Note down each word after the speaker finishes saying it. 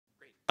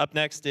Up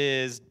next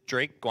is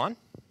Drake Guan.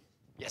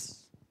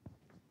 Yes.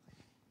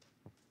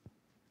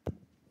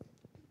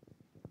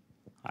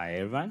 Hi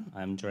everyone,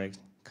 I'm Drake.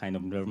 Kind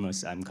of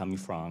nervous. I'm coming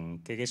from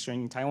KK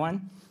in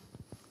Taiwan.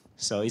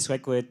 So it's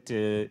quite good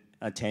to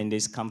attend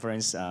this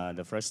conference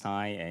the first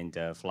time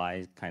and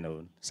fly kind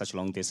of such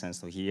long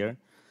distance to here.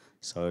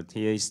 So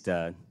here is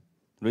the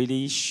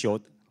really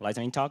short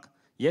lightning talk.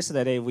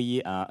 Yesterday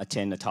we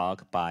attended a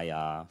talk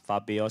by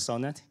Fabio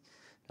Sonnet.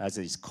 That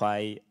is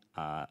quite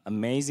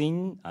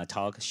amazing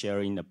talk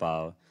sharing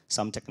about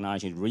some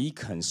technology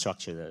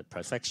reconstruct the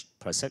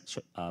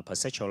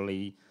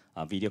perceptually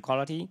video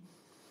quality.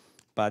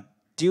 But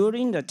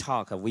during the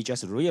talk, we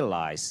just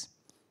realized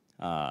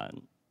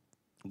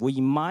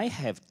we might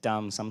have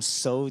done some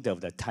sort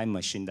of the time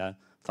machine that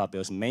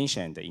Fabio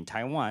mentioned in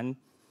Taiwan.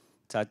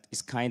 That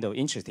is kind of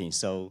interesting.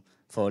 So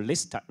for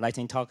this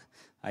lightning talk,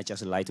 I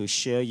just like to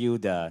share you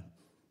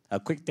a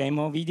quick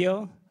demo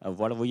video of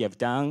what we have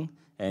done,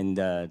 and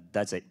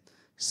that's it.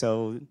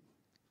 So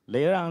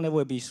later on, there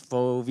will be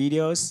 4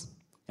 videos,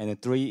 and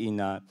 3 in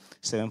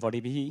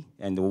 740p,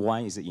 and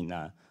 1 is in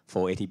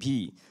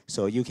 480p.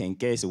 So you can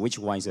guess which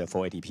one is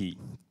 480p.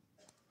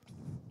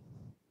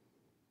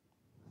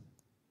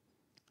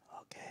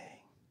 Okay.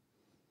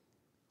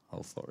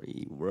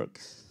 Hopefully it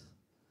works.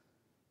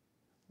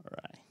 All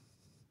right.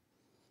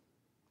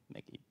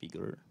 Make it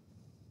bigger.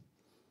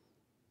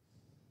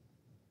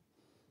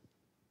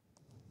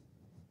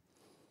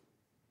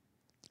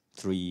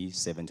 Three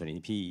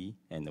 720p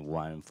and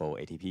 1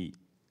 480p.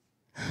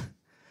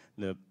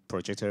 The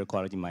projector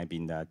quality might be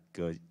not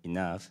good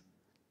enough.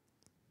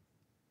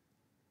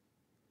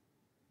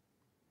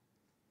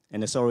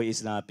 And sorry,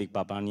 it's not Big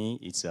Babani,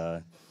 it's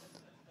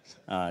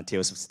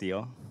Tales of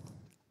Steel.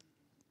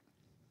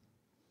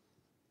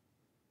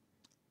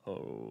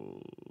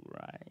 All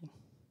right.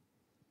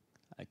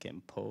 I can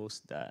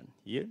post that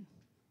here.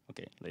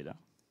 Okay, later.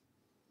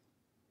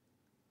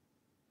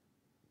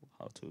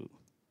 How to,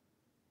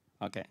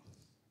 okay.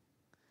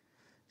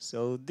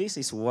 So this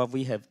is what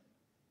we have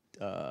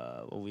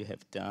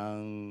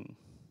done.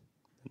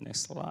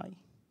 Next slide.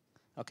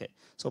 Okay,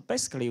 so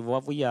basically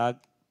what we are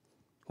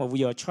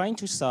trying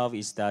to solve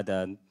is that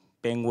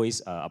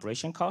bandwidth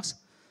operation cost.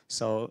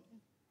 So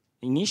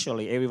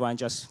initially, everyone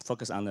just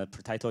focused on the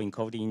per-title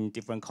encoding,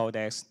 different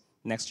codecs,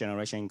 next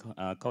generation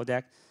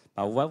codec.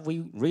 But what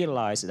we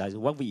realized is that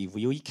if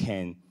we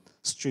can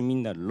stream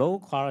in the low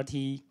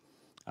quality,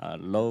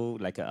 low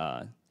like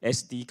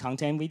SD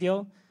content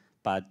video,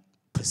 but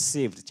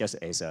perceived just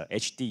as a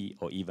HD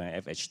or even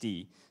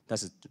FHD,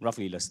 that's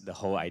roughly the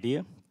whole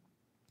idea.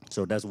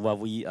 So that's what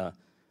we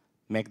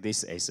make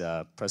this as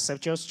a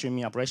perceptual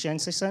streaming operation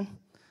system.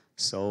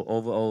 So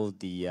overall,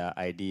 the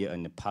idea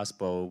and the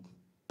possible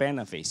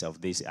benefits of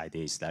this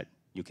idea is that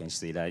you can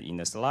see that in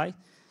the slide.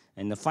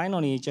 And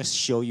finally, just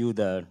show you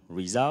the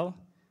result.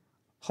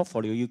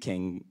 Hopefully, you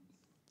can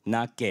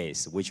not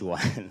guess which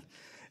one.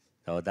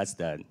 So that's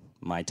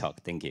my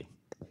talk. Thank you.